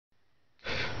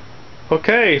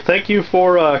Okay, thank you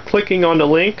for clicking on the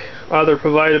link either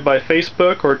provided by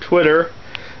Facebook or Twitter.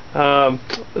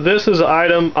 This is an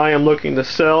item I am looking to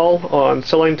sell on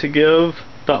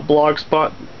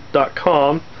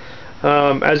sellingtogive.blogspot.com.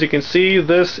 As you can see,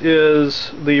 this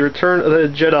is the Return of the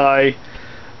Jedi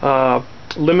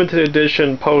limited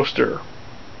edition poster.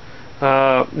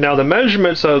 Now the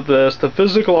measurements of this, the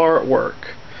physical artwork,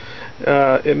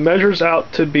 it measures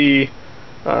out to be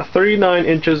 39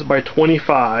 inches by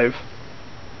 25,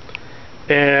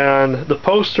 and the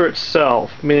poster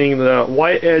itself, meaning the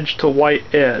white edge to white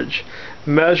edge,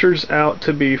 measures out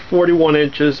to be 41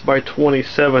 inches by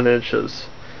 27 inches.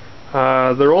 There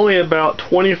are only about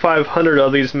 2,500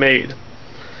 of these made.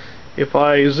 If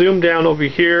I zoom down over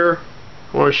here,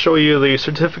 I want to show you the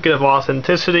certificate of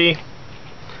authenticity.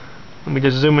 Let me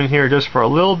just zoom in here just for a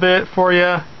little bit for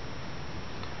you.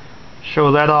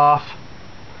 Show that off.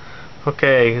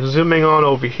 Okay, zooming on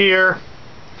over here,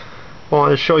 I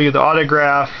want to show you the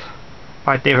autograph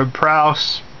by David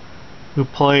Prowse, who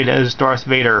played as Darth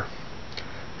Vader.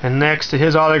 And next to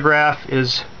his autograph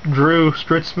is Drew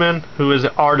Stritzman, who is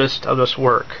the artist of this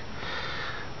work.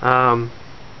 I'm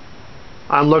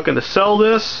looking to sell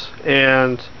this,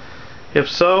 and if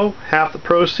so, half the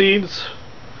proceeds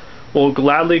will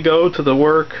gladly go to the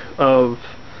work of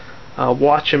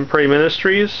Watch and Pray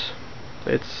Ministries.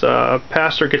 It's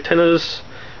Pastor Katena's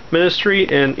ministry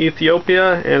in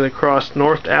Ethiopia and across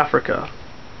North Africa.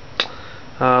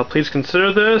 Please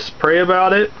consider this, pray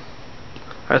about it.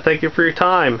 I thank you for your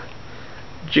time.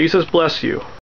 Jesus bless you.